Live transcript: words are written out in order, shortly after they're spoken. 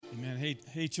Amen.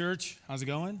 Hey, church. How's it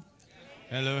going?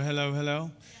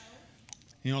 Hello.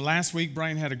 You know, last week,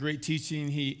 Brian had a great teaching.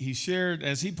 He shared,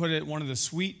 as he put it, one of the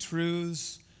sweet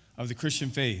truths of the Christian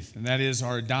faith, and that is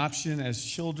our adoption as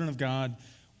children of God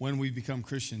when we become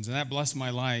Christians. And that blessed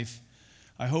my life.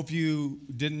 I hope you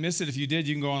didn't miss it. If you did,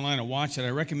 you can go online and watch it.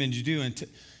 I recommend you do. And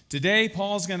today,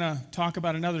 Paul's going to talk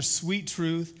about another sweet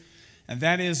truth, and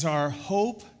that is our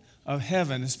hope of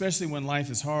heaven, especially when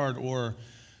life is hard or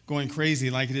going crazy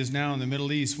like it is now in the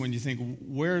Middle East, when you think,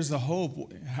 where's the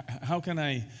hope? How can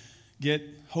I get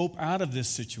hope out of this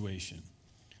situation?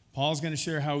 Paul's going to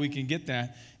share how we can get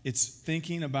that. It's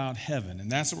thinking about heaven,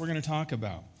 and that's what we're going to talk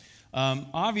about.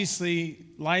 Obviously,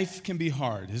 life can be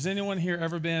hard. Has anyone here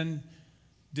ever been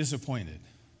disappointed?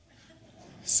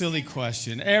 Silly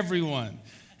question. Everyone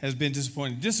has been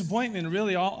disappointed. Disappointment,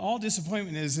 really, all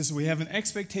disappointment is we have an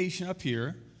expectation up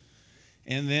here,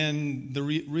 and then the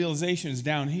realization is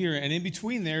down here, and in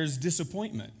between there's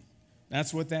disappointment.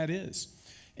 That's what that is.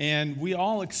 And we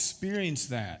all experience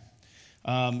that.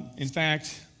 In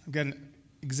fact, I've got an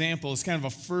example. It's kind of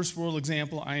a first world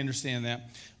example. I understand that.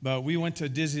 But we went to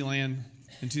Disneyland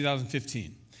in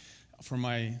 2015 for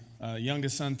my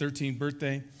youngest son, 13th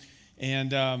birthday.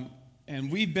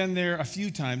 And we've been there a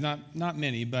few times, not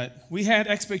many, but we had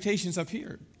expectations up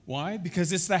here. Why?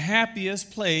 Because it's the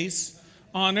happiest place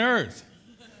on earth.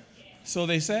 So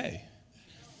they say.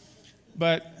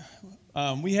 But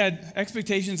we had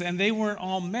expectations, and they weren't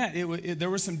all met. There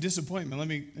was some disappointment. Let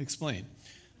me explain.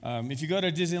 If you go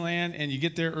to Disneyland and you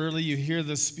get there early, you hear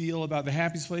the spiel about the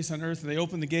happiest place on earth, and they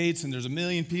open the gates, and there's 1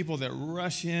 million people that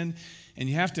rush in, and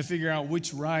you have to figure out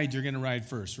which ride you're going to ride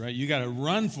first, right? You got to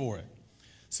run for it.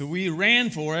 So we ran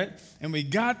for it, and we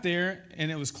got there, and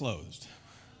it was closed.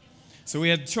 So we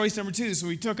had choice number 2. So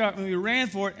we took off, and we ran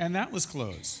for it, and that was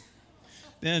closed.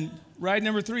 Then ride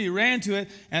number 3, ran to it,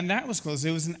 and that was closed.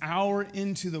 It was an hour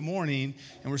into the morning,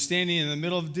 and we're standing in the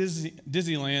middle of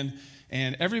Disneyland,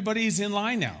 and everybody's in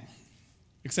line now,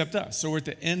 except us. So we're at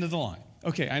the end of the line.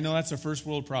 Okay, I know that's a first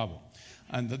world problem.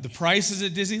 And the prices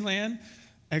at Disneyland,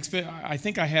 I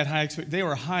think I had high expectations. They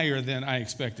were higher than I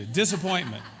expected.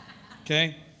 Disappointment,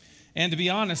 okay? And to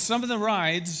be honest, some of the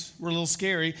rides were a little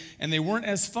scary, and they weren't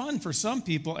as fun for some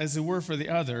people as they were for the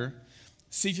other.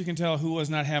 See if you can tell who was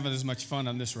not having as much fun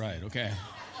on this ride, okay?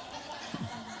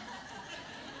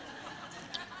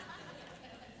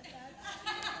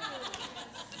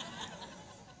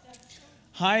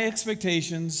 High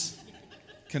expectations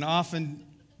can often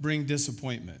bring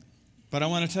disappointment. But I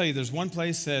want to tell you, there's one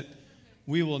place that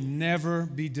we will never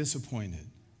be disappointed,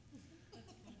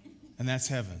 and that's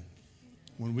heaven.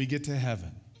 When we get to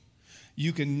heaven,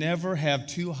 you can never have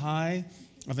too high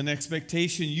of an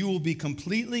expectation. You will be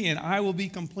completely, and I will be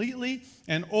completely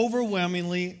and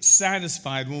overwhelmingly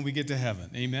satisfied when we get to heaven.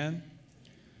 Amen?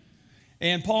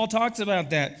 And Paul talks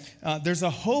about that. There's a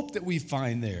hope that we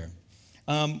find there.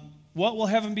 What will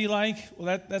heaven be like?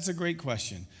 Well, that's a great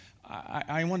question.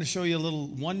 I want to show you a little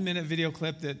 1-minute video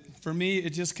clip that, for me,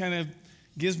 it just kind of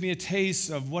gives me a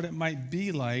taste of what it might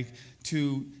be like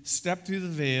to step through the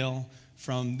veil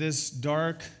from this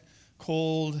dark,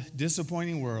 cold,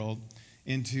 disappointing world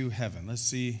into heaven. Let's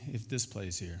see if this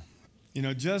plays here. You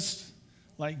know, just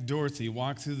like Dorothy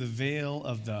walked through the veil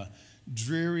of the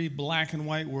dreary black and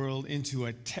white world into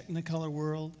a technicolor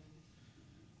world,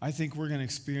 I think we're going to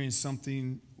experience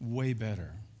something way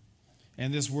better.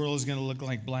 And this world is going to look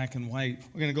like black and white.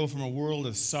 We're going to go from a world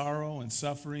of sorrow and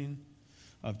suffering,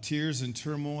 of tears and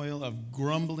turmoil, of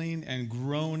grumbling and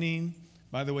groaning.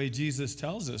 By the way, Jesus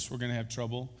tells us we're going to have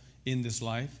trouble in this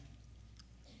life.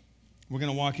 We're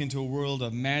going to walk into a world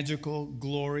of magical,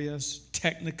 glorious,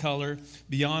 technicolor,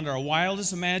 beyond our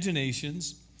wildest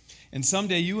imaginations. And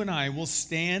someday you and I will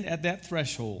stand at that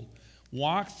threshold,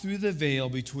 walk through the veil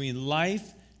between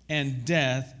life and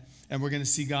death, and we're going to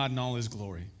see God in all his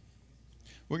glory.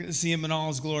 We're going to see him in all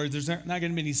his glory. There's not going to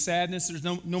be any sadness. There's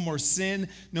no more sin,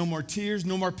 no more tears,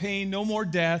 no more pain, no more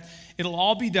death. It'll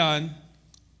all be done.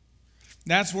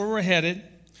 That's where we're headed.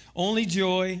 Only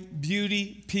joy,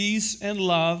 beauty, peace, and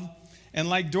love. And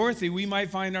like Dorothy, we might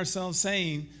find ourselves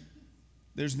saying,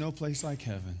 there's no place like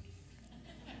heaven.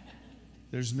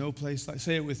 There's no place like,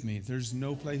 say it with me, there's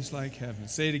no place like heaven.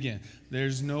 Say it again,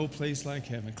 there's no place like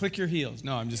heaven. Click your heels.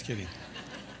 No, I'm just kidding.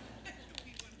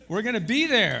 We're going to be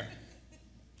there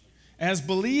as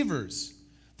believers.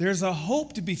 There's a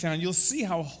hope to be found. You'll see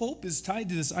how hope is tied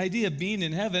to this idea of being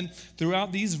in heaven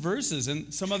throughout these verses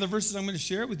and some other verses I'm going to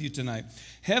share with you tonight.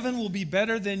 Heaven will be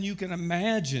better than you can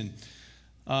imagine.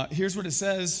 Here's what it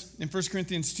says in 1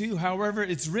 Corinthians 2. However,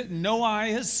 it's written, no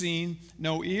eye has seen,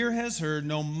 no ear has heard,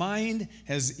 no mind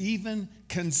has even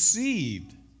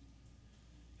conceived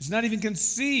It's not even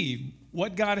conceive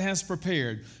what God has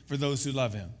prepared for those who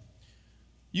love him.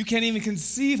 You can't even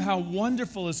conceive how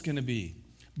wonderful it's going to be.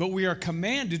 But we are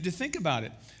commanded to think about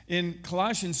it. In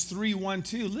Colossians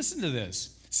 3:1-2, listen to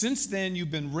this. Since then you've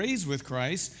been raised with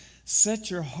Christ, set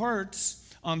your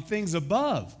hearts on things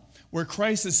above, where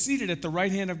Christ is seated at the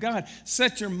right hand of God.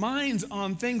 Set your minds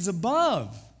on things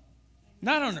above,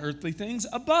 not on earthly things,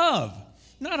 above.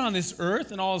 Not on this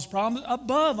earth and all its problems,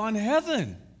 above, on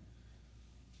heaven.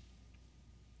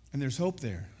 And there's hope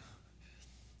there.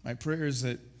 My prayer is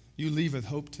that you leave with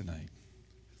hope tonight.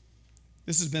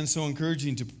 This has been so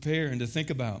encouraging to prepare and to think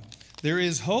about. There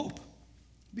is hope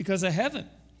because of heaven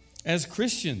as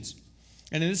Christians.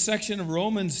 And in this section of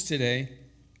Romans today,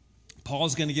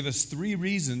 Paul's going to give us 3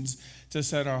 reasons to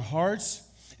set our hearts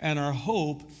and our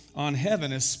hope on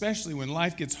heaven, especially when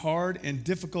life gets hard and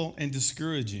difficult and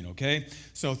discouraging, okay?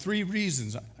 So 3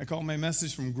 reasons. I call my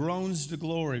message From Groans to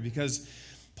Glory because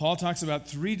Paul talks about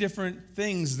 3 different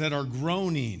things that are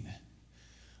groaning.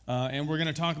 And we're going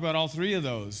to talk about all 3 of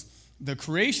those. The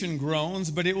creation groans,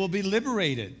 but it will be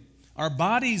liberated. Our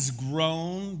bodies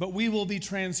groan, but we will be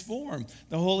transformed.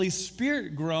 The Holy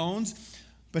Spirit groans,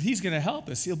 but he's going to help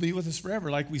us. He'll be with us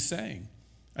forever, like we sang,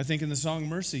 I think, in the song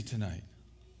Mercy tonight.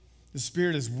 The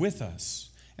Spirit is with us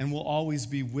and will always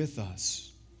be with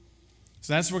us.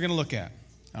 So that's what we're going to look at,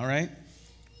 all right?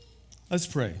 Let's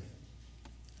pray.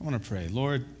 I want to pray.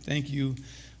 Lord, thank you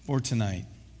for tonight.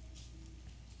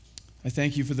 I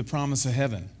thank you for the promise of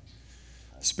heaven,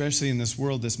 especially in this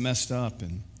world that's messed up,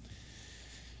 and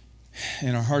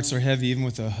our hearts are heavy even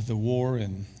with the war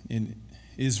in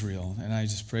Israel. And I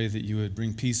just pray that you would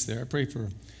bring peace there. I pray for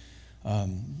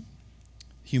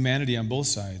humanity on both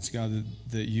sides, God,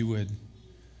 that you would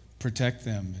protect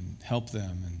them and help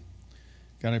them. And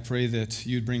God, I pray that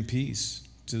you'd bring peace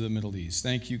to the Middle East.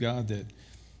 Thank you, God, that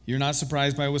you're not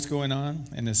surprised by what's going on.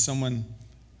 And as someone,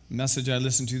 message I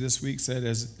listened to this week said,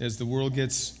 as the world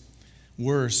gets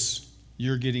worse,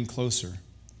 you're getting closer.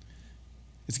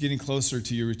 It's getting closer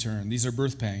to your return. These are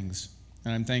birth pangs.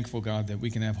 And I'm thankful, God, that we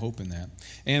can have hope in that.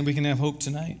 And we can have hope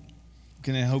tonight. We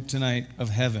can have hope tonight of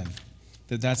heaven,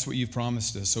 that's what you've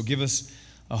promised us. So give us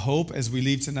a hope as we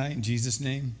leave tonight. In Jesus'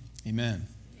 name, amen.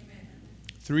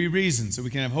 3 reasons that we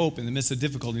can have hope in the midst of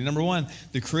difficulty. Number 1,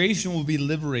 the creation will be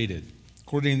liberated,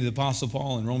 according to the Apostle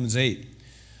Paul in Romans 8.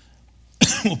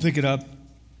 We'll pick it up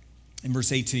in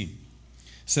verse 18. It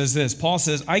says this, Paul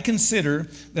says, I consider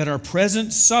that our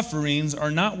present sufferings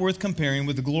are not worth comparing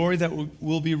with the glory that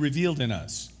will be revealed in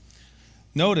us.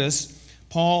 Notice,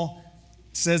 Paul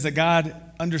says that God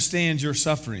understands your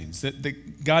sufferings,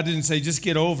 that God didn't say just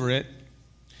get over it.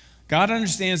 God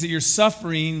understands that your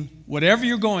suffering, whatever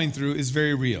you're going through, is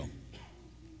very real.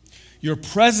 Your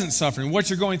present suffering, what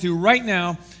you're going through right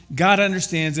now, God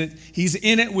understands it. He's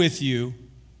in it with you.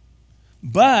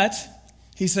 But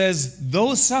he says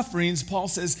those sufferings, Paul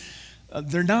says,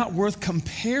 they're not worth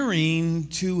comparing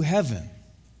to heaven,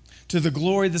 to the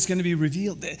glory that's going to be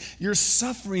revealed. Your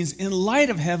sufferings in light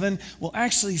of heaven will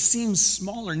actually seem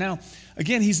smaller. Now,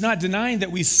 again, he's not denying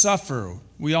that we suffer.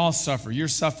 We all suffer. You're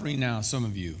suffering now, some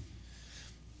of you.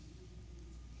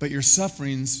 But your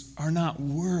sufferings are not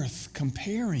worth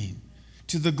comparing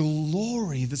to the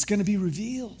glory that's going to be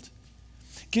revealed.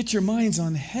 Get your minds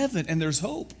on heaven, and there's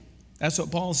hope. That's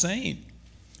what Paul's saying.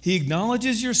 He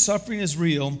acknowledges your suffering is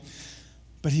real,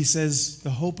 but he says the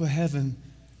hope of heaven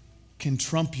can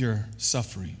trump your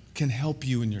suffering, can help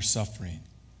you in your suffering.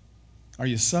 Are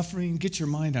you suffering? Get your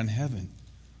mind on heaven.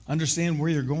 Understand where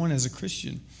you're going as a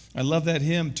Christian. I love that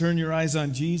hymn, Turn Your Eyes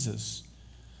on Jesus.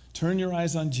 Turn your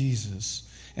eyes on Jesus,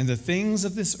 and the things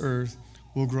of this earth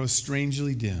will grow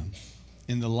strangely dim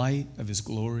in the light of his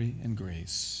glory and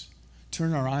grace.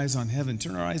 Turn our eyes on heaven.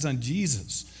 Turn our eyes on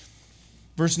Jesus.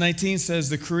 Verse 19 says,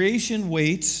 the creation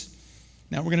waits.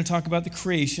 Now we're going to talk about the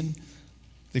creation.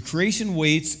 The creation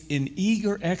waits in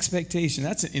eager expectation.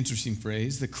 That's an interesting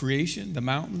phrase. The creation, the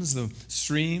mountains, the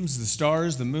streams, the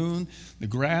stars, the moon, the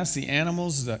grass, the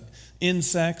animals, the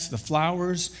insects, the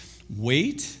flowers,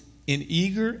 wait in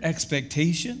eager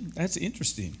expectation. That's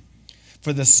interesting.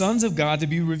 For the sons of God to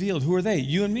be revealed. Who are they?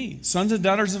 You and me. Sons and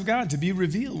daughters of God to be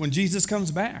revealed when Jesus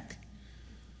comes back.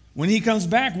 When he comes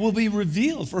back, we'll be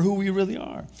revealed for who we really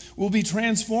are. We'll be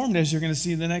transformed, as you're going to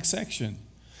see in the next section.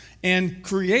 And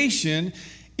creation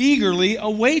eagerly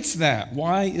awaits that.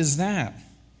 Why is that?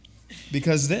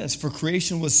 Because for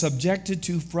creation was subjected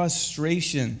to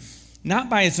frustration, not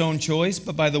by its own choice,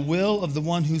 but by the will of the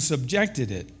one who subjected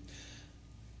it.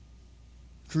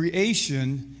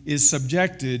 Creation is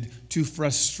subjected to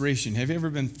frustration. Have you ever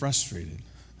been frustrated?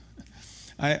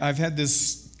 I've had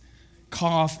this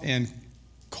cough and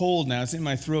cold now. It's in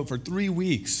my throat for 3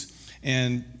 weeks.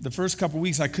 And the first couple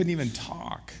weeks, I couldn't even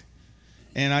talk.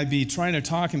 And I'd be trying to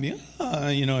talk and be,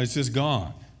 it's just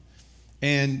gone.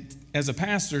 And as a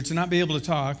pastor, to not be able to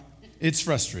talk, it's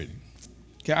frustrating.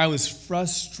 Okay, I was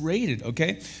frustrated,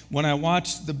 okay? When I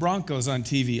watched the Broncos on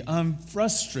TV, I'm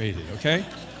frustrated, okay?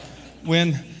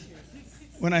 When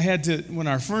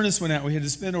our furnace went out, we had to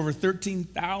spend over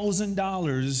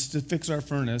 $13,000 to fix our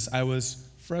furnace. I was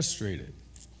frustrated.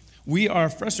 We are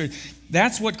frustrated.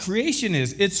 That's what creation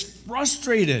is. It's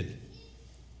frustrated.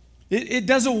 It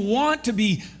doesn't want to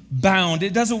be bound.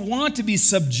 It doesn't want to be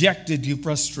subjected to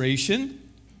frustration.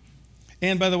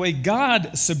 And by the way,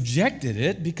 God subjected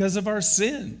it because of our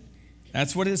sin.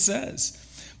 That's what it says.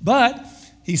 But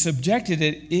he subjected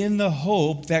it in the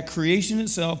hope that creation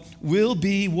itself will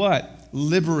be what?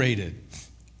 Liberated.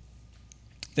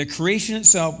 That creation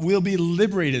itself will be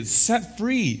liberated, set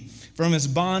free from its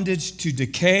bondage to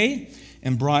decay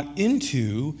and brought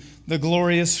into the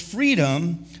glorious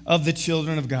freedom of the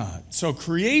children of God. So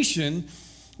creation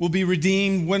will be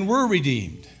redeemed when we're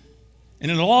redeemed. And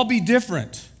it'll all be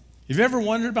different. Have you ever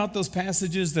wondered about those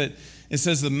passages that it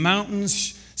says the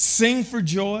mountains sing for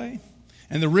joy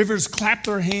and the rivers clap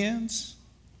their hands?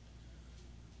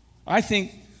 I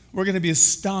think we're going to be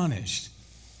astonished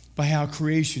by how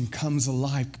creation comes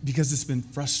alive because it's been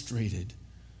frustrated.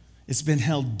 It's been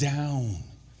held down.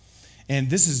 And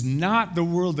this is not the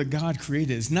world that God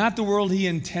created. It's not the world he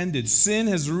intended. Sin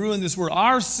has ruined this world.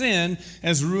 Our sin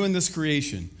has ruined this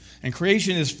creation. And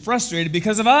creation is frustrated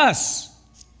because of us.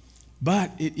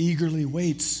 But it eagerly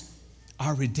waits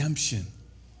our redemption.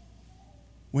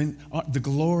 When the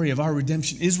glory of our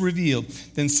redemption is revealed,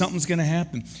 then something's going to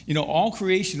happen. All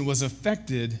creation was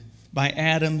affected by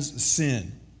Adam's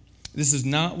sin. This is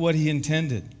not what he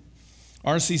intended.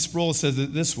 R.C. Sproul says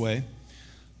it this way: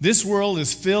 this world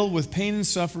is filled with pain and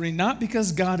suffering, not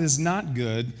because God is not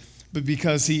good, but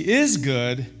because he is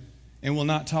good and will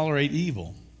not tolerate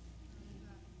evil.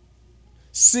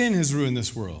 Sin has ruined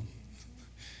this world.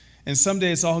 And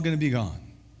someday it's all going to be gone.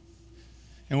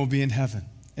 And we'll be in heaven.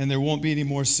 And there won't be any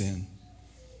more sin.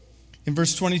 In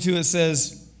verse 22 it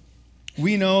says,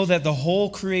 we know that the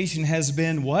whole creation has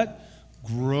been what?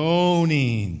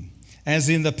 Groaning. As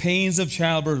in the pains of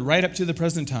childbirth right up to the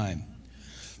present time.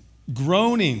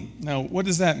 Groaning. Now, what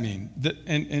does that mean?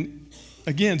 And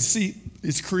again, see,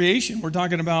 it's creation. We're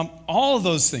talking about all of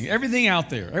those things. Everything out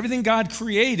there. Everything God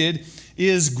created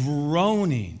is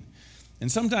groaning.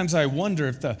 And sometimes I wonder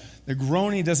if the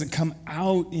groaning doesn't come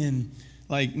out in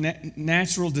like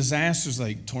natural disasters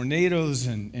like tornadoes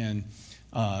and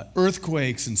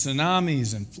earthquakes and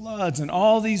tsunamis and floods and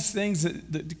all these things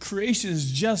that the creation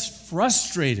is just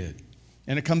frustrated.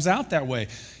 And it comes out that way.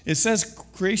 It says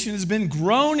creation has been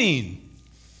groaning.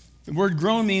 The word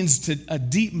groan means a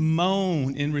deep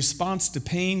moan in response to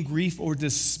pain, grief, or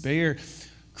despair.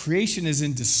 Creation is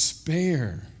in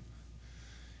despair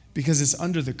because it's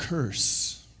under the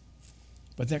curse.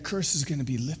 But that curse is going to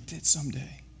be lifted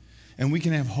someday. And we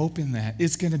can have hope in that.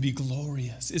 It's going to be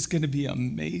glorious. It's going to be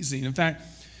amazing. In fact,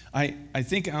 I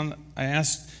think I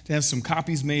asked to have some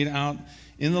copies made out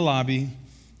in the lobby.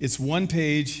 It's one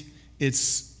page.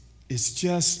 It's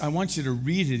just, I want you to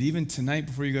read it even tonight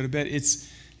before you go to bed. It's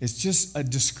just a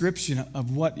description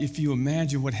of what, if you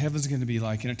imagine what heaven's going to be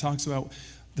like. And it talks about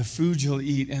the food you'll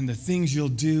eat and the things you'll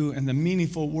do and the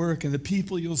meaningful work and the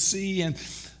people you'll see. And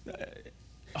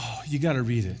you got to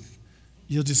read it.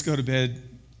 You'll just go to bed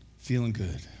feeling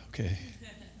good, okay?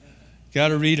 Got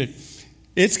to read it.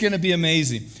 It's going to be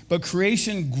amazing. But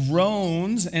creation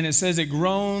groans, and it says it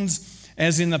groans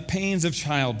as in the pains of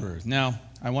childbirth. Now,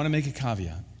 I want to make a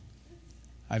caveat.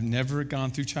 I've never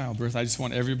gone through childbirth. I just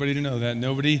want everybody to know that.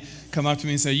 Nobody come up to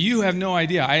me and say, you have no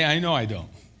idea. I know I don't.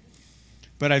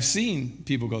 But I've seen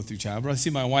people go through childbirth. I've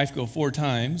seen my wife go 4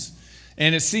 times,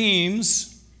 and it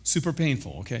seems super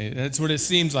painful, okay? That's what it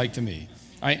seems like to me.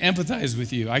 I empathize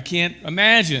with you. I can't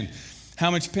imagine how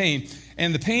much pain.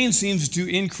 And the pain seems to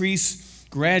increase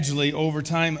gradually over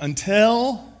time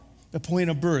until the point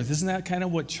of birth. Isn't that kind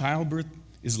of what childbirth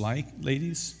is like,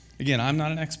 ladies? Again, I'm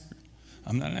not an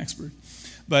expert.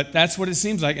 But that's what it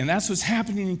seems like, and that's what's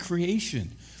happening in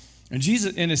creation. And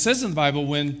it says in the Bible,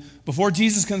 before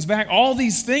Jesus comes back, all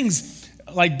these things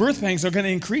like birth pangs are going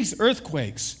to increase.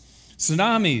 Earthquakes,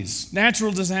 tsunamis,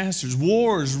 natural disasters,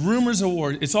 wars, rumors of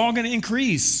war. It's all going to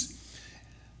increase,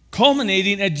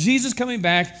 culminating at Jesus coming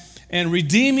back and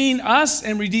redeeming us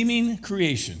and redeeming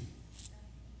creation.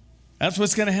 That's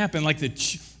what's going to happen, like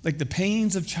the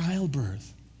pains of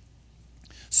childbirth.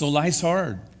 So life's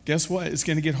hard. Guess what? It's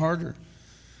going to get harder.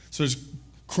 So there's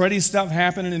cruddy stuff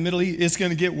happening in the Middle East. It's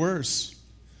going to get worse.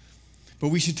 But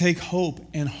we should take hope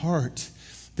and heart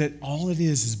that all it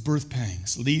is birth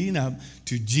pangs leading up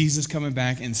to Jesus coming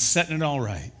back and setting it all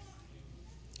right.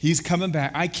 He's coming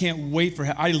back. I can't wait for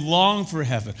heaven. I long for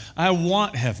heaven. I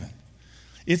want heaven.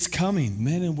 It's coming,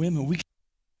 men and women.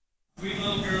 Sweet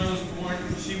little girl was born.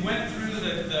 She went through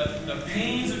the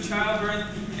pains of childbirth,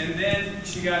 and then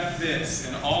she got this,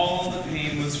 and all the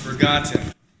pain was forgotten.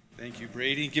 Thank you,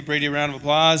 Brady. Give Brady a round of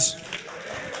applause.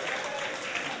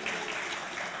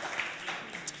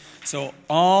 So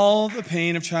all the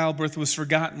pain of childbirth was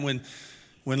forgotten when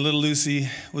little Lucy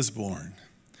was born.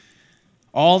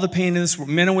 All the pain of this world,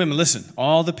 men and women, listen,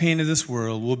 all the pain of this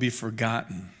world will be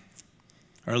forgotten.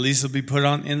 Or at least it'll be put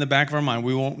on in the back of our mind.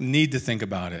 We won't need to think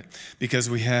about it because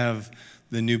we have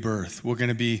the new birth. We're going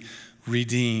to be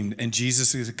redeemed, and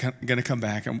Jesus is going to come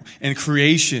back, and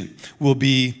creation will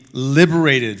be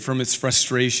liberated from its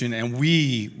frustration, and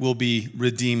we will be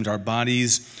redeemed. Our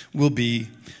bodies will be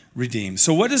redeemed.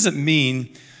 So what does it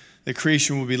mean that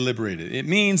creation will be liberated? It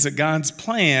means that God's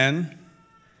plan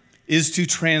is to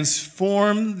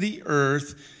transform the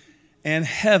earth and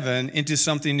heaven into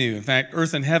something new. In fact,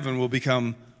 earth and heaven will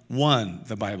become one,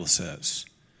 the Bible says.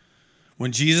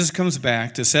 When Jesus comes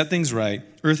back to set things right,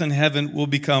 earth and heaven will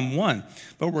become one.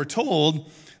 But we're told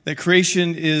that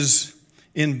creation is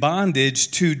in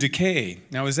bondage to decay.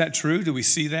 Now, is that true? Do we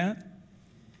see that?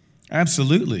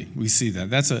 Absolutely, we see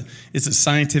that. It's a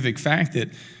scientific fact that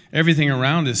everything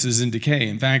around us is in decay.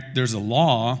 In fact, there's a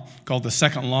law called the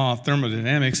second law of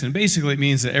thermodynamics, and basically it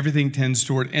means that everything tends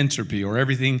toward entropy, or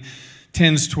everything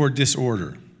tends toward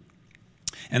disorder.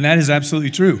 And that is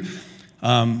absolutely true.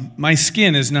 My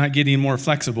skin is not getting more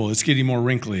flexible. It's getting more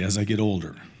wrinkly as I get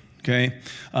older, okay?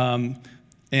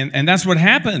 And that's what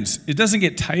happens. It doesn't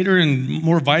get tighter and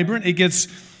more vibrant. It gets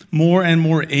more and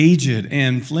more aged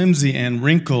and flimsy and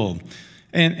wrinkled.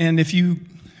 And if you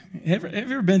have you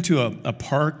ever been to a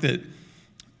park that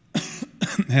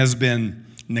has been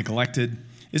neglected?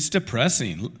 It's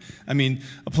depressing. I mean,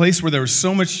 a place where there was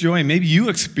so much joy. Maybe you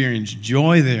experienced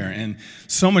joy there and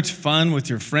so much fun with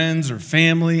your friends or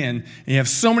family, and you have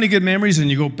so many good memories, and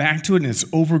you go back to it, and it's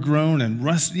overgrown and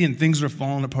rusty, and things are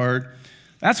falling apart.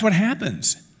 That's what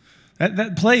happens.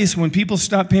 That place, when people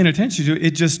stop paying attention to it,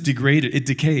 it just degraded. It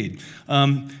decayed.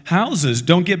 Houses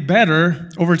don't get better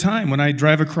over time. When I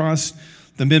drive across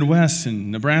the Midwest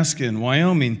and Nebraska and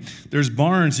Wyoming, there's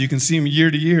barns. You can see them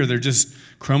year to year. They're just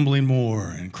crumbling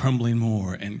more and crumbling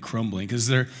more and crumbling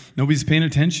because nobody's paying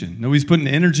attention. Nobody's putting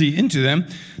energy into them.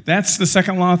 That's the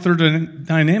second law of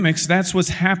thermodynamics. That's what's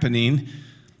happening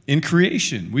in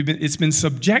creation. It's been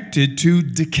subjected to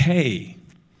decay.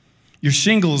 Your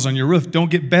shingles on your roof don't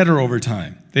get better over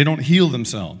time. They don't heal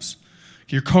themselves.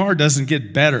 Your car doesn't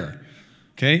get better.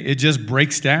 Okay? It just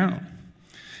breaks down.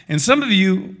 And some of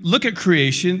you look at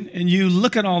creation and you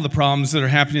look at all the problems that are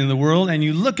happening in the world and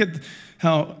you look at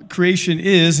how creation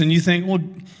is and you think, well,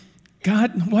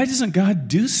 God, why doesn't God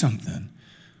do something?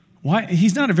 Why?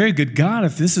 He's not a very good God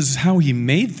if this is how he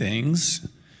made things.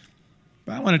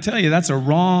 But I want to tell you, that's a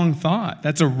wrong thought.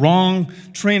 That's a wrong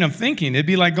train of thinking. It'd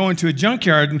be like going to a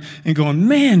junkyard and going,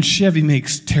 man, Chevy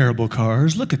makes terrible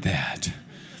cars. Look at that.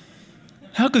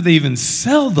 How could they even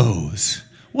sell those?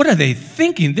 What are they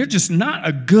thinking? They're just not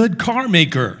a good car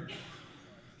maker.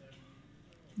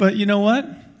 But you know what?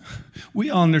 We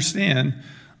all understand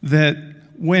that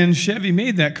when Chevy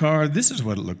made that car, this is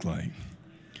what it looked like.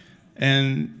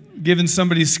 And given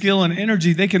somebody skill and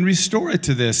energy, they can restore it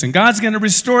to this. And God's going to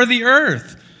restore the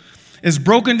earth. As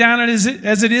broken down as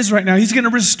it is right now, he's going to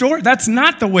restore it. That's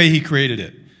not the way he created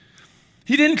it.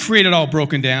 He didn't create it all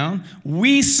broken down.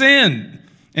 We sinned.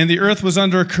 And the earth was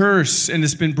under a curse, and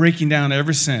it's been breaking down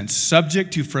ever since,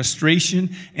 subject to frustration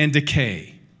and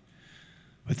decay.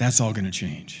 But that's all going to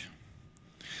change.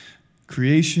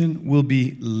 Creation will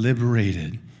be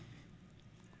liberated.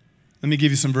 Let me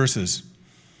give you some verses.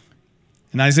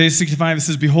 In Isaiah 65, it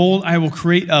says, behold, I will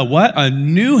create a what? A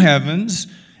new heavens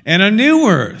and a new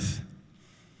earth.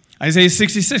 Isaiah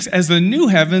 66, as the new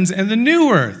heavens and the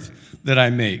new earth that I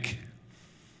make.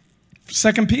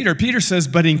 2 Peter says,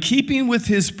 but in keeping with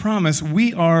his promise,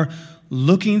 we are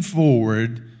looking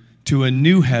forward to a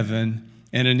new heaven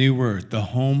and a new earth, the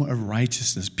home of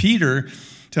righteousness. Peter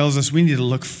tells us we need to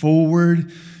look forward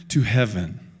to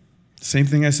heaven. Same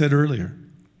thing I said earlier.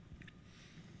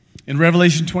 In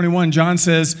Revelation 21, John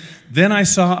says, then I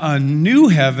saw a new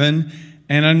heaven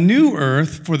and a new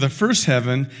earth, for the first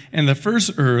heaven and the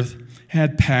first earth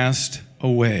had passed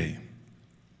away.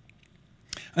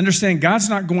 Understand, God's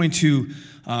not going to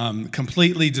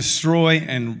completely destroy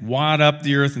and wad up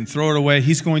the earth and throw it away.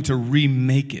 He's going to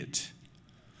remake it.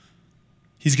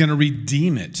 He's going to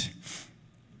redeem it.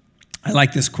 I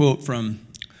like this quote from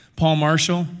Paul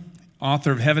Marshall,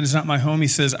 author of Heaven Is Not My Home. He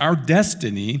says, "Our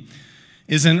destiny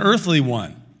is an earthly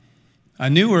one, a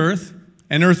new earth,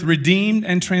 an earth redeemed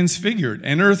and transfigured,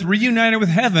 an earth reunited with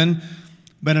heaven,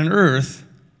 but an earth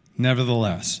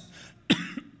nevertheless."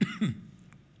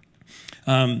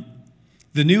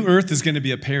 The new earth is going to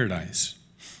be a paradise.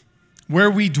 Where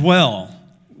we dwell,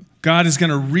 God is going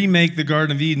to remake the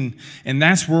Garden of Eden, and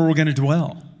that's where we're going to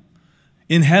dwell.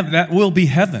 In heaven, that will be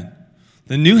heaven.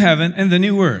 The new heaven and the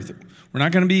new earth. We're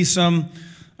not going to be some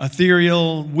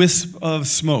ethereal wisp of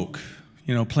smoke,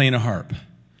 playing a harp.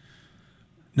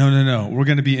 No. We're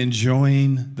going to be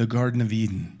enjoying the Garden of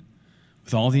Eden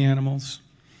with all the animals,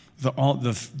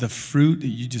 the fruit that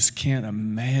you just can't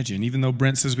imagine, even though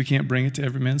Brent says we can't bring it to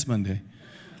Every Men's Monday.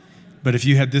 But if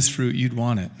you had this fruit, you'd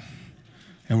want it.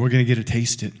 And we're going to get to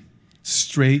taste it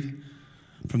straight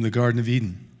from the Garden of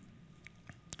Eden.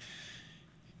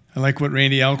 I like what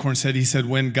Randy Alcorn said. He said,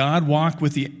 when God walked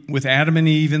with Adam and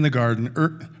Eve in the garden,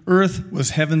 earth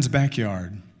was heaven's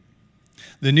backyard.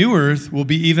 The new earth will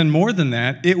be even more than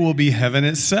that. It will be heaven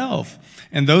itself.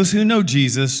 And those who know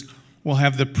Jesus will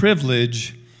have the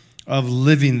privilege of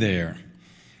living there.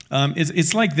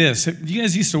 It's like this. You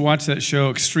guys used to watch that show,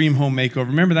 Extreme Home Makeover.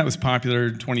 Remember that was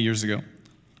popular 20 years ago?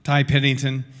 Ty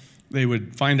Pennington, they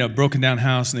would find a broken down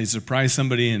house and they'd surprise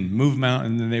somebody and move them out,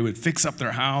 and then they would fix up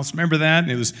their house. Remember that?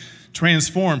 And it was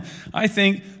transformed. I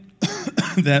think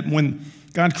that when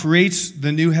God creates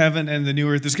the new heaven and the new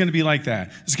earth, it's going to be like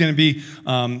that. It's going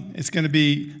to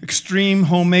be Extreme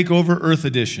Home Makeover Earth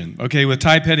Edition, okay, with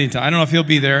Ty Pennington. I don't know if he'll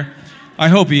be there. I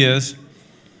hope he is.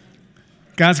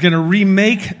 God's going to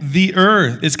remake the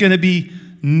earth. It's going to be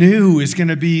new. It's going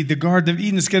to be the Garden of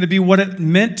Eden. It's going to be what it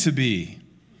meant to be.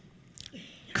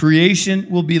 Creation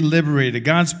will be liberated.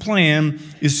 God's plan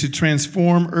is to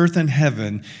transform earth and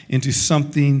heaven into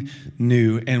something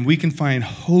new, and we can find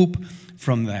hope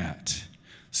from that.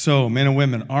 So, men and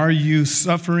women, are you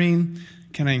suffering?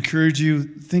 Can I encourage you?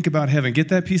 Think about heaven. Get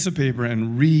that piece of paper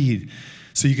and read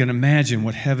so you can imagine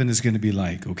what heaven is going to be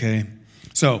like, okay?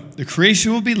 So, the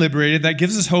creation will be liberated. That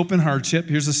gives us hope in hardship.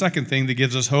 Here's the second thing that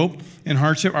gives us hope in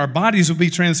hardship. Our bodies will be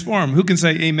transformed. Who can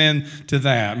say amen to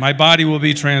that? My body will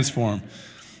be transformed.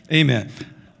 Amen.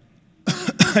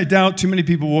 I doubt too many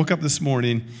people woke up this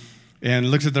morning and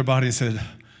looked at their body and said,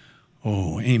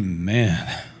 "Oh, amen.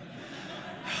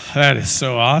 That is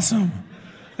so awesome.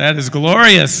 That is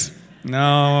glorious."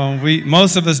 No,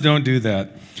 most of us don't do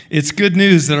that. It's good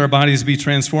news that our bodies be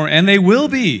transformed, and they will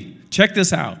be. Check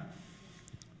this out.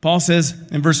 Paul says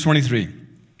in verse 23,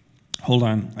 hold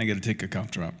on, I got to take a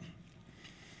cough drop.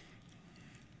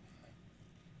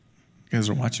 You guys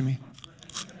are watching me?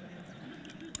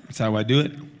 That's how I do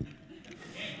it.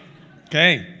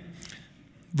 Okay.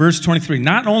 Verse 23,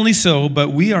 not only so, but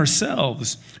we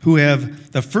ourselves who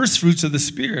have the first fruits of the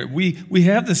Spirit. We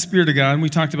have the Spirit of God, and we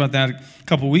talked about that a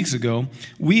couple weeks ago.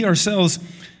 We ourselves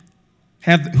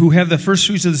who have the first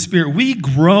fruits of the Spirit, we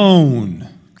groan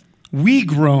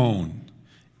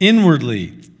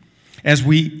inwardly as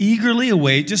we eagerly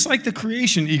await, just like the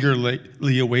creation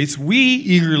eagerly awaits, we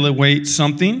eagerly await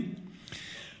something.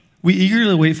 We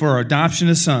eagerly wait for our adoption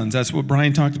as sons. That's what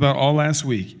Brian talked about all last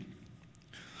week.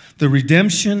 The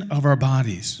redemption of our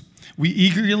bodies. We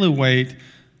eagerly await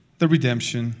the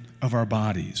redemption of our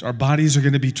bodies. Our bodies are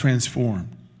going to be transformed.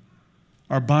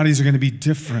 Our bodies are going to be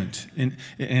different. And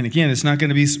again, we're not going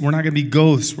to be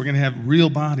ghosts. We're going to have real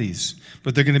bodies.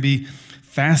 But they're going to be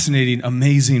fascinating,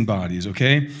 amazing bodies,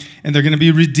 okay? And they're going to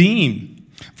be redeemed.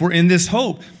 For in this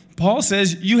hope, Paul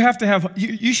says you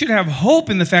should have hope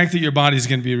in the fact that your body is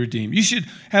going to be redeemed. You should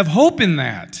have hope in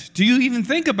that. Do you even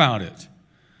think about it?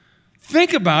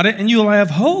 Think about it and you'll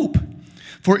have hope.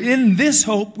 For in this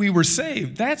hope we were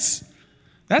saved. That's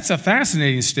a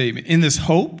fascinating statement. In this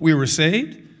hope we were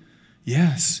saved?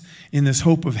 Yes. In this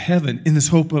hope of heaven, in this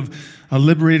hope of a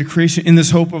liberated creation, in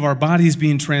this hope of our bodies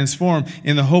being transformed,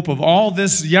 in the hope of all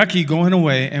this yucky going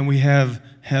away, and we have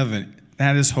heaven.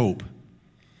 That is hope.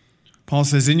 Paul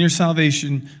says, in your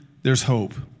salvation, there's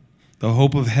hope. The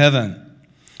hope of heaven.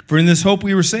 For in this hope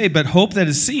we were saved, but hope that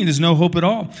is seen is no hope at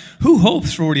all. Who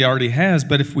hopes for what he already has?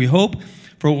 But if we hope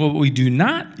for what we do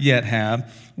not yet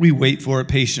have, we wait for it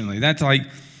patiently. That's like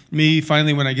me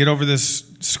finally when I get over this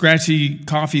scratchy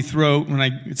coffee throat, when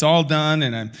it's all done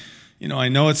and I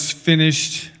know it's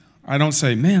finished, I don't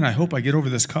say, man, I hope I get over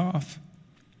this cough.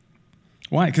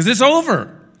 Why? Because it's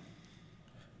over.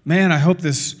 Man, I hope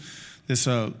this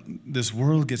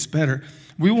world gets better.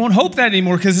 We won't hope that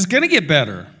anymore because it's going to get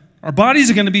better. Our bodies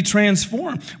are going to be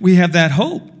transformed. We have that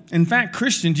hope. In fact,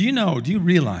 Christian, do you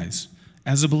realize,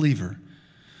 as a believer,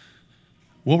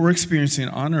 what we're experiencing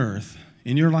on earth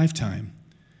in your lifetime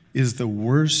is the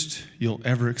worst you'll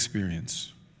ever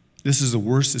experience. This is the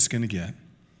worst it's going to get.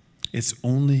 It's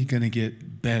only going to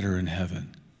get better in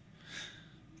heaven.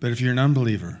 But if you're an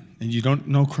unbeliever and you don't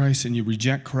know Christ and you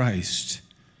reject Christ,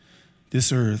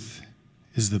 this earth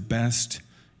is the best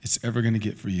it's ever going to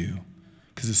get for you,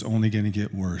 because it's only going to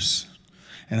get worse.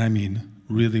 And I mean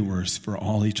really worse for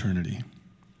all eternity.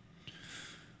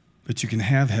 But you can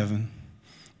have heaven.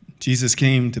 Jesus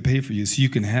came to pay for you so you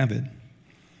can have it.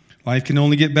 Life can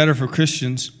only get better for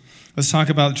Christians. Let's talk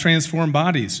about transformed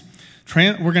bodies.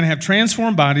 We're going to have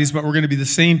transformed bodies, but we're going to be the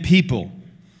same people.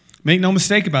 Make no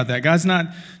mistake about that. God's not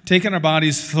taking our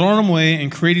bodies, throwing them away,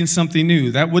 and creating something new.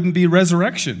 That wouldn't be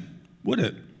resurrection, would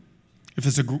it? If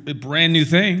it's a brand new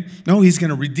thing. No, he's going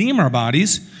to redeem our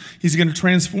bodies. He's going to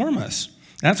transform us.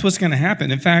 That's what's going to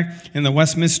happen. In fact, in the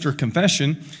Westminster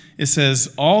Confession, it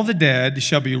says, all the dead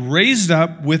shall be raised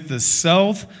up with the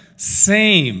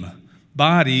self-same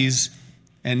bodies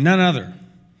and none other.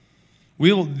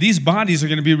 These bodies are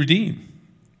going to be redeemed.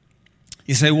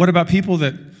 You say, what about people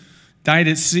that died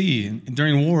at sea and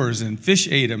during wars and fish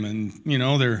ate them and,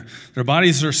 their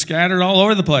bodies are scattered all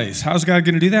over the place? How's God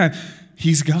going to do that?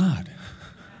 He's God.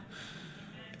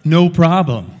 No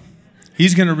problem.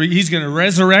 He's going to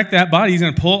resurrect that body. He's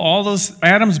going to pull all those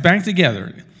atoms back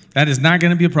together. That is not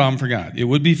going to be a problem for God. It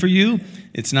would be for you.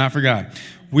 It's not for God.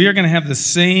 We are going to have the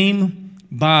same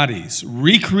bodies,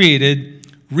 recreated,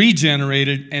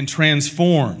 regenerated, and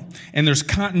transformed. And there's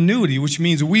continuity, which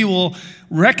means we will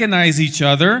recognize each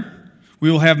other.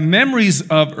 We will have memories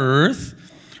of earth.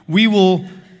 We will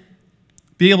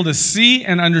be able to see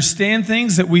and understand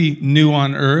things that we knew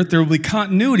on earth. There will be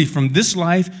continuity from this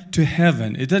life to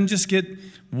heaven. It doesn't just get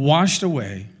washed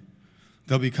away.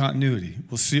 There'll be continuity.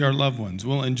 We'll see our loved ones.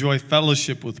 We'll enjoy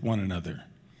fellowship with one another.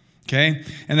 Okay?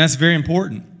 And that's very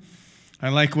important. I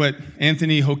like what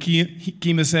Anthony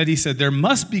Hokima said. He said, there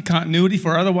must be continuity,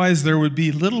 for otherwise there would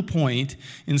be little point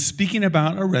in speaking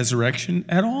about a resurrection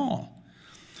at all.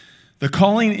 The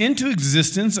calling into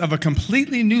existence of a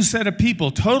completely new set of people,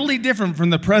 totally different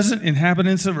from the present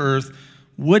inhabitants of earth,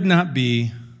 would not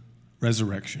be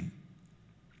resurrection.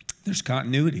 There's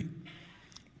continuity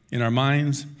in our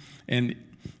minds and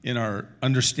in our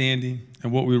understanding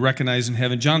and what we recognize in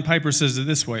heaven. John Piper says it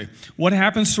this way: what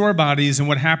happens to our bodies and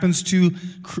what happens to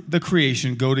the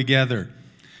creation go together.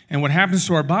 And what happens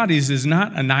to our bodies is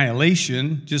not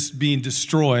annihilation, just being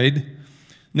destroyed.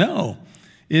 No,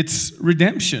 it's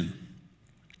redemption.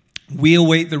 We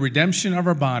await the redemption of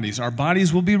our bodies. Our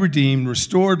bodies will be redeemed,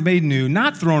 restored, made new,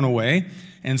 not thrown away.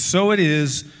 And so it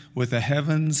is with the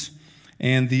heavens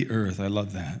and the earth. I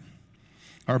love that.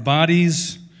 Our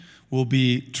bodies will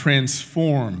be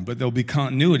transformed, but there'll be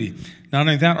continuity. Not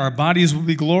only that, our bodies will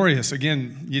be glorious.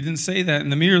 Again, you didn't say that in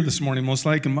the mirror this morning, most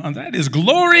likely. That is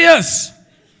glorious!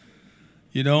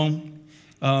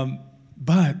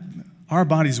 But our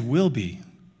bodies will be.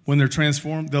 When they're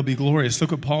transformed, they'll be glorious.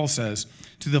 Look what Paul says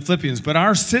to the Philippians. But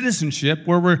our citizenship,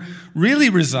 where we really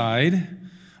reside,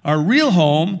 our real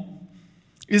home,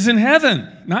 is in heaven.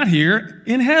 Not here,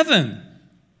 in heaven.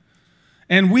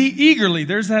 And we eagerly,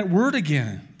 there's that word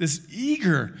again, this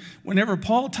eager. Whenever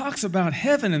Paul talks about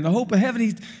heaven and the hope of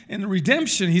heaven and the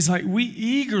redemption, he's like, we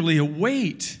eagerly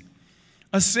await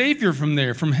a Savior from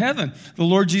there, from heaven, the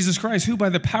Lord Jesus Christ, who by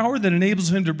the power that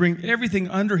enables him to bring everything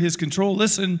under his control,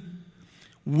 listen,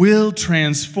 will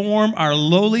transform our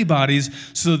lowly bodies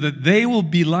so that they will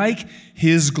be like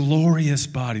his glorious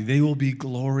body. They will be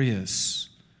glorious.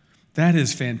 That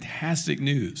is fantastic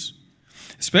news,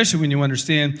 especially when you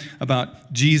understand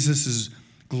about Jesus'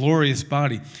 glorious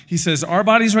body. He says our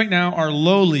bodies right now are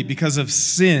lowly because of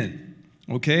sin,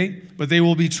 okay? But they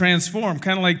will be transformed,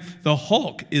 kind of like the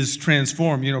Hulk is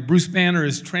transformed. Bruce Banner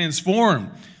is transformed.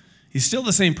 He's still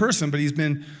the same person, but he's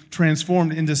been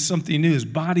transformed into something new. His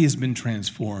body has been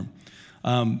transformed.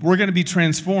 We're going to be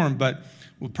transformed, but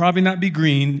we'll probably not be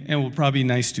green, and we'll probably be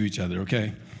nice to each other,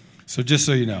 okay? So just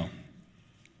so you know.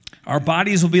 Our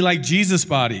bodies will be like Jesus'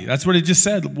 body. That's what it just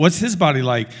said. What's his body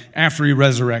like after he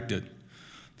resurrected?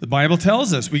 The Bible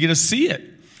tells us. We get to see it.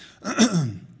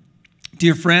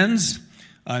 Dear friends,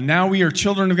 now we are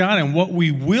children of God, and what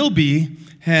we will be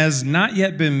has not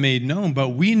yet been made known, but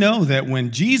we know that when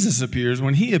Jesus appears,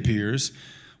 when he appears,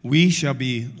 we shall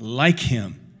be like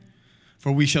him,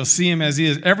 for we shall see him as he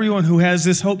is. Everyone who has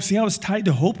this hope, see how it's tied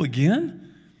to hope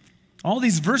again? All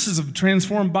these verses of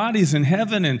transformed bodies in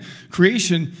heaven and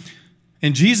creation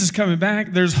and Jesus coming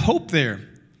back, there's hope there.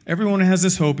 Everyone who has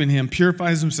this hope in him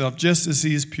purifies himself just as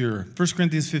he is pure. 1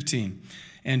 Corinthians 15.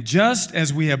 And just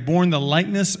as we have borne the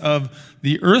likeness of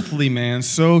the earthly man,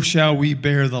 so shall we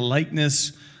bear the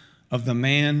likeness of the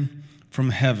man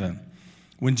from heaven.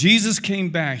 When Jesus came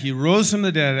back, he rose from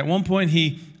the dead. At one point,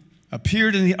 he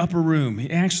appeared in the upper room. He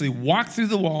actually walked through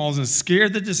the walls and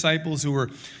scared the disciples who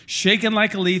were shaken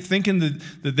like a leaf, thinking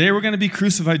that they were going to be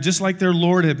crucified just like their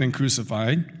Lord had been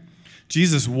crucified.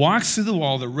 Jesus walks through the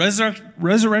wall, the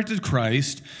resurrected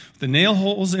Christ, the nail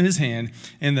holes in his hand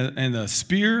and the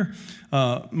spear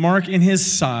mark in his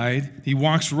side. He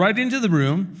walks right into the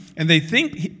room, and they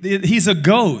think he's a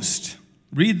ghost.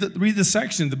 Read the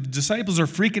section. The disciples are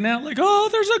freaking out like, oh,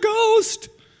 there's a ghost.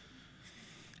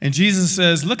 And Jesus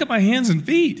says, look at my hands and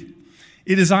feet.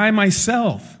 It is I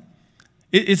myself.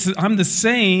 I'm the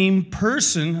same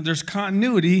person. There's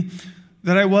continuity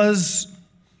that I was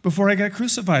before I got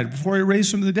crucified, before I raised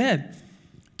from the dead.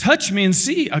 Touch me and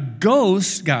see. A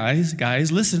ghost, guys,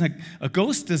 listen, a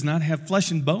ghost does not have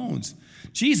flesh and bones.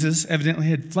 Jesus evidently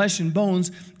had flesh and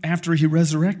bones after he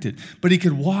resurrected, but he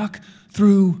could walk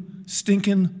through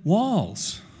stinking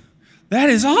walls. That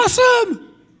is awesome.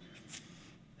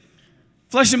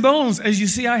 Flesh and bones, as you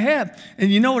see, I have.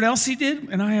 And you know what else he did?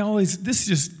 And this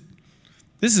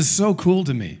is so cool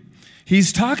to me.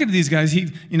 He's talking to these guys. He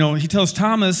tells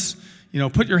Thomas,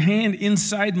 put your hand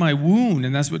inside my wound.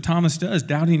 And that's what Thomas does,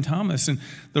 doubting Thomas. And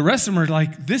the rest of them are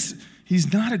like,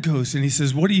 he's not a ghost. And he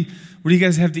says, what do you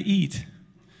guys have to eat?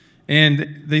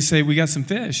 And they say, we got some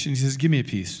fish. And he says, give me a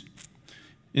piece.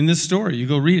 In this story, you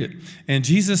go read it. And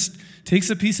Jesus takes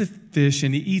a piece of fish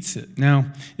and he eats it.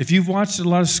 Now, if you've watched a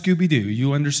lot of Scooby-Doo,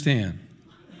 you understand.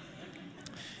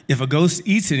 If a ghost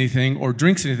eats anything or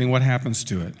drinks anything, what happens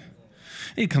to it?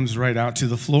 It comes right out to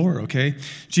the floor, okay?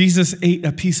 Jesus ate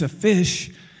a piece of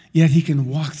fish, yet he can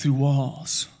walk through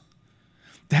walls.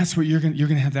 That's what you're going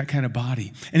to have, that kind of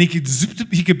body. And he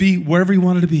could be wherever he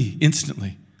wanted to be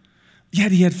instantly.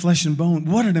 Yet he had flesh and bone.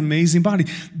 What an amazing body.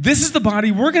 This is the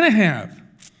body we're going to have.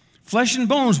 Flesh and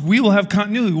bones, we will have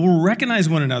continuity. We'll recognize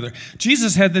one another.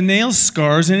 Jesus had the nail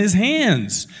scars in his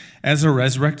hands as a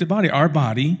resurrected body. Our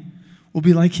body will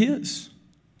be like his.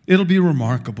 It'll be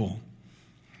remarkable.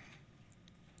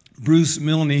 Bruce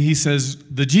Milne, he says,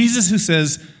 the Jesus who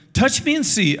says, touch me and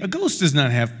see, a ghost does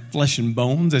not have flesh and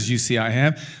bones as you see I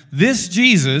have. This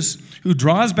Jesus who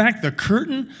draws back the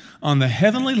curtain on the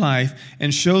heavenly life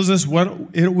and shows us what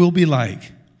it will be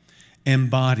like,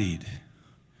 embodied.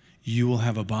 You will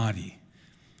have a body,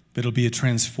 but it'll be a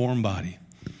transformed body.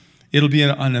 It'll be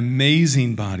an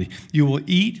amazing body. You will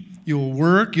eat, you'll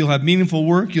work, you'll have meaningful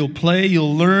work, you'll play,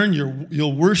 you'll learn,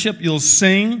 you'll worship, you'll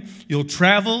sing, you'll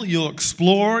travel, you'll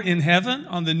explore in heaven,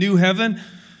 on the new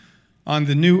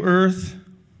earth.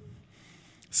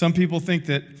 Some people think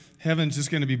that heaven's just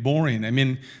going to be boring. I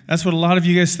mean, that's what a lot of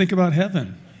you guys think about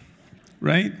heaven,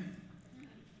 right?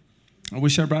 I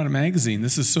wish I brought a magazine.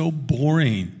 This is so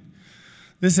boring.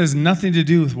 This has nothing to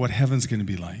do with what heaven's going to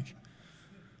be like.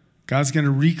 God's going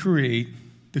to recreate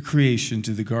the creation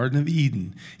to the Garden of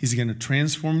Eden. He's going to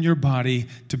transform your body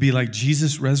to be like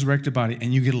Jesus' resurrected body,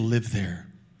 and you get to live there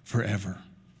forever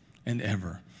and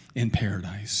ever in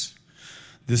paradise.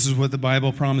 This is what the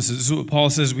Bible promises. This is what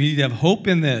Paul says. We need to have hope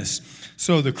in this.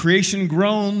 So the creation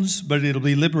groans, but it'll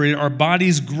be liberated. Our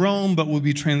bodies groan, but will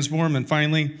be transformed. And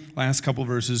finally, last couple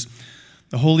verses,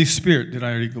 the Holy Spirit. Did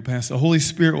I already go past? The Holy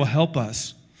Spirit will help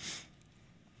us.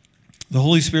 The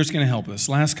Holy Spirit's going to help us.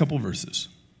 Last couple verses.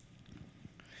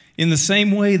 In the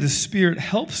same way, the Spirit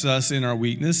helps us in our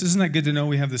weakness. Isn't that good to know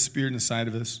we have the Spirit inside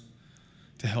of us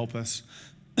to help us?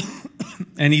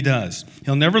 And he does.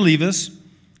 He'll never leave us.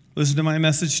 Listen to my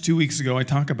message 2 weeks ago. I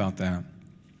talk about that.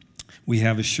 We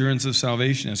have assurance of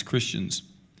salvation as Christians.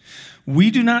 We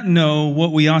do not know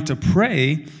what we ought to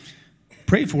pray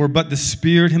for, but the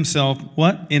Spirit himself,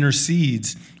 what?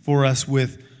 Intercedes for us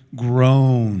with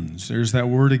groans. There's that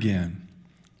word again.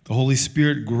 The Holy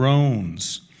Spirit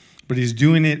groans, but he's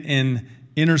doing it in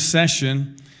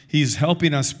intercession. He's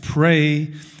helping us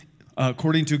pray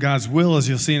according to God's will, as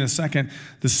you'll see in a second.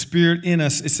 The Spirit in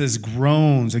us, it says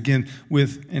groans, again,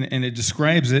 and it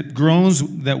describes it, groans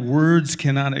that words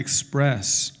cannot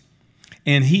express.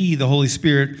 And he, the Holy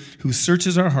Spirit, who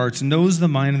searches our hearts, knows the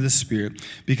mind of the Spirit,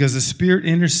 because the Spirit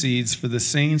intercedes for the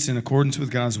saints in accordance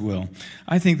with God's will.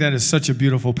 I think that is such a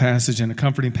beautiful passage and a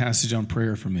comforting passage on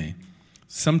prayer for me.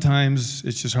 Sometimes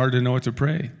it's just hard to know what to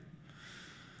pray.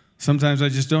 Sometimes I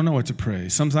just don't know what to pray.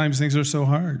 Sometimes things are so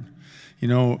hard.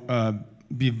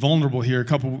 Be vulnerable here.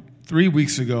 3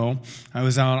 weeks ago, I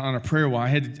was out on a prayer walk.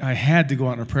 I had to go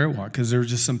out on a prayer walk because there were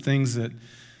just some things that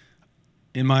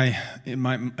in my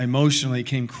emotionally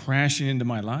came crashing into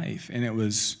my life, and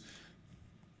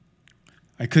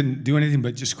I couldn't do anything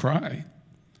but just cry.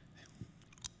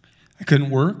 I couldn't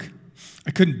work.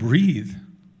 I couldn't breathe.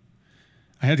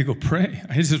 I had to go pray.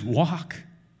 I had to just walk.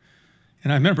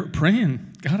 And I remember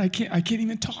praying, God, I can't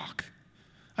even talk.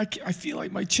 I feel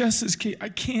like my chest is,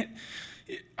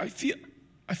 I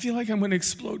feel like I'm going to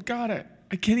explode. God,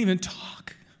 I can't even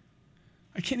talk.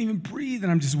 I can't even breathe,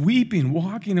 and I'm just weeping,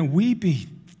 walking and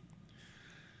weeping.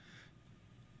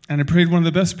 And I prayed one of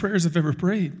the best prayers I've ever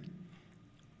prayed.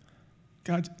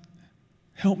 God,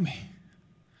 help me.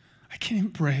 I can't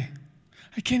even pray.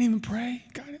 I can't even pray.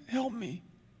 God, help me.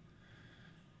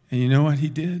 And you know what he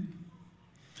did?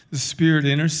 The Spirit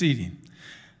interceding.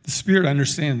 The Spirit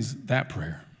understands that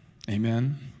prayer.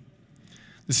 Amen.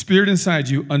 The Spirit inside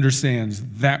you understands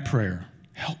that prayer.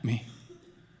 Help me.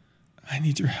 I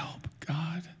need your help,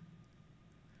 God.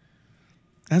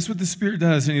 That's what the Spirit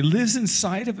does, and he lives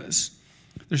inside of us.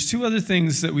 There's two other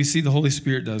things that we see the Holy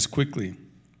Spirit does quickly.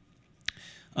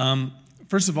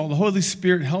 First of all, the Holy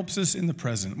Spirit helps us in the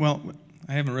present. Well,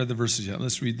 I haven't read the verses yet.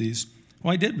 Let's read these.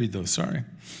 Well, I did read those. Sorry.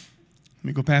 Let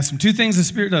me go past them. Two things the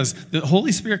Spirit does. The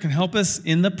Holy Spirit can help us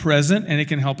in the present, and it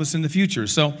can help us in the future.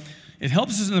 So it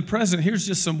helps us in the present. Here's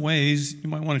just some ways. You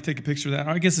might want to take a picture of that.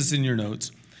 I guess it's in your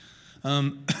notes.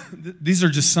 These are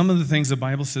just some of the things the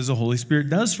Bible says the Holy Spirit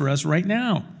does for us right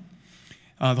now.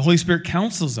 The Holy Spirit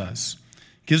counsels us,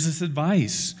 gives us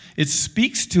advice. It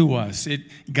speaks to us. It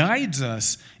guides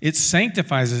us. It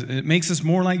sanctifies us. It makes us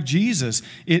more like Jesus.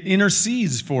 It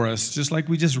intercedes for us, just like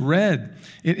we just read.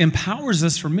 It empowers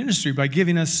us for ministry by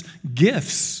giving us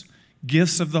gifts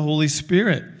of the Holy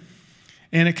Spirit.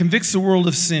 And it convicts the world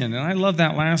of sin. And I love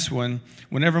that last one.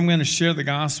 Whenever I'm going to share the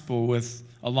gospel with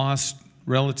a lost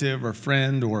relative or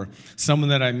friend or someone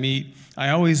that I meet, I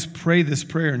always pray this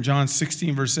prayer in John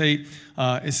 16, verse 8.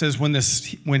 It says,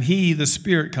 when he, the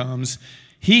Spirit, comes,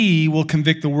 he will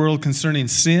convict the world concerning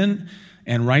sin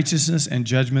and righteousness and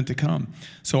judgment to come.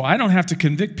 So I don't have to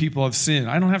convict people of sin.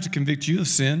 I don't have to convict you of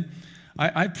sin.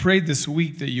 I prayed this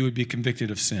week that you would be convicted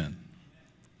of sin.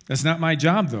 That's not my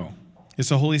job, though. It's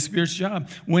the Holy Spirit's job.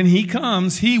 When he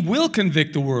comes, he will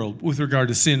convict the world with regard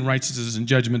to sin, righteousness, and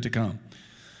judgment to come.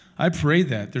 I pray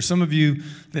that. There's some of you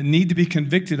that need to be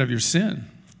convicted of your sin.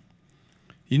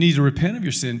 You need to repent of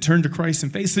your sin, turn to Christ in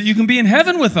faith so that you can be in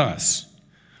heaven with us.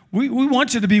 We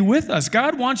want you to be with us.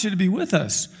 God wants you to be with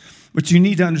us. But you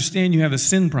need to understand you have a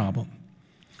sin problem.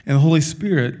 And the Holy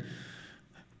Spirit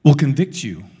will convict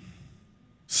you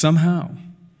somehow.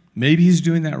 Maybe he's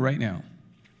doing that right now.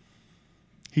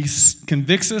 He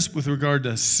convicts us with regard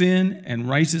to sin and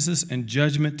righteousness and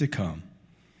judgment to come.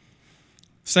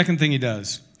 Second thing he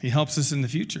does, he helps us in the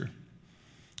future.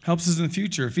 Helps us in the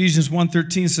future. Ephesians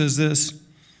 1:13 says this,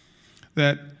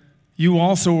 that you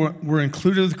also were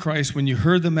included with Christ when you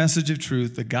heard the message of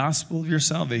truth, the gospel of your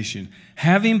salvation.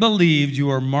 Having believed, you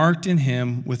are marked in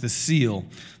him with a seal,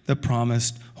 the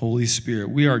promised Holy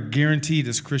Spirit. We are guaranteed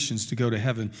as Christians to go to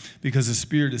heaven because the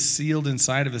Spirit is sealed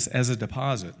inside of us as a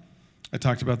deposit. I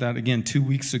talked about that again 2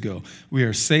 weeks ago. We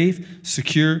are safe,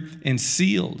 secure, and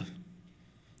sealed.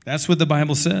 That's what the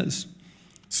Bible says.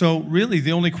 So really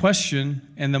the only question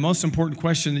and the most important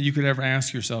question that you could ever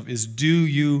ask yourself is, do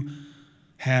you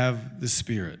have the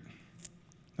Spirit?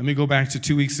 Let me go back to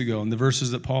 2 weeks ago and the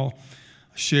verses that Paul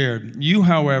shared. You,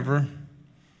 however,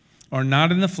 are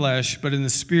not in the flesh, but in the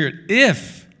Spirit,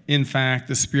 if, in fact,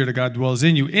 the Spirit of God dwells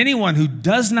in you. Anyone who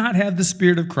does not have the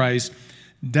Spirit of Christ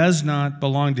does not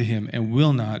belong to him and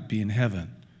will not be in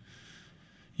heaven.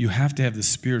 You have to have the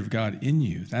Spirit of God in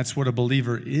you. That's what a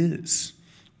believer is.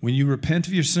 When you repent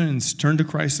of your sins, turn to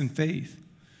Christ in faith,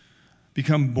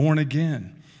 become born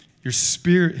again, your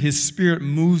spirit, his Spirit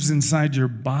moves inside your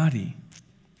body.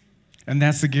 And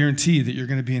that's the guarantee that you're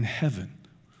going to be in heaven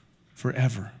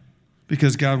forever,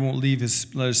 because God won't let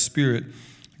his Spirit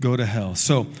go to hell.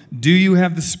 So, do you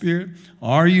have the Spirit?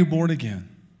 Are you born again?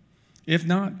 If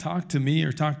not, talk to me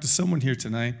or talk to someone here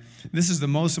tonight. This is the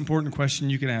most important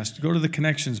question you can ask. Go to the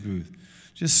connections booth.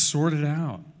 Just sort it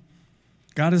out.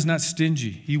 God is not stingy.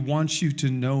 He wants you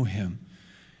to know him.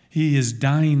 He is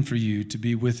dying for you to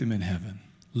be with him in heaven,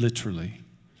 literally.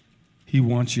 He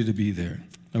wants you to be there,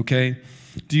 okay?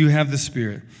 Do you have the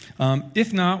Spirit?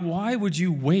 If not, why would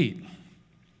you wait?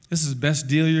 This is the best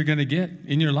deal you're going to get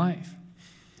in your life.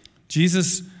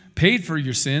 Jesus paid for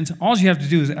your sins. All you have to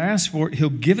do is ask for it. He'll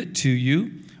give it to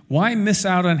you. Why miss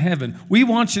out on heaven? We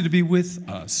want you to be with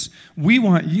us. We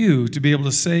want you to be able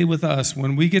to say with us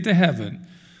when we get to heaven,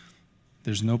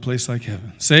 there's no place like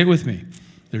heaven. Say it with me.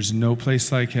 There's no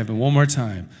place like heaven. One more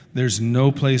time. There's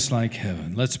no place like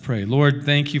heaven. Let's pray. Lord,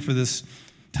 thank you for this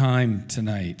time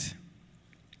tonight.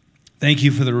 Thank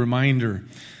you for the reminder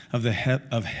of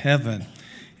of heaven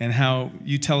and how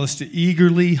you tell us to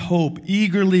eagerly hope,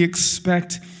 eagerly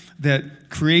expect that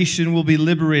creation will be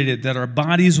liberated, that our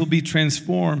bodies will be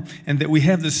transformed, and that we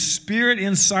have the Spirit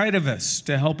inside of us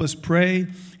to help us pray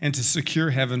and to secure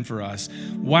heaven for us.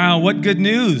 Wow, what good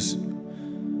news.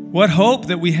 What hope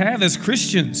that we have as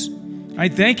Christians. I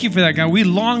thank you for that, God. We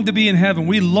long to be in heaven.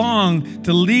 We long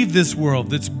to leave this world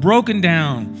that's broken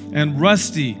down and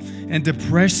rusty and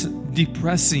depressing.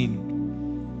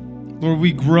 Lord,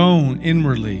 we groan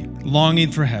inwardly,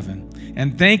 longing for heaven.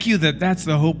 And thank you that that's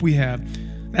the hope we have.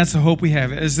 That's the hope we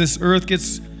have. As this earth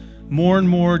gets more and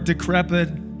more decrepit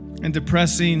and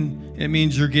depressing, it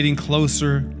means you're getting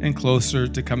closer and closer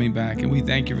to coming back. And we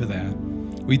thank you for that.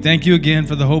 We thank you again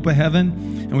for the hope of heaven,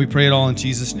 and we pray it all in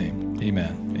Jesus' name.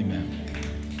 Amen.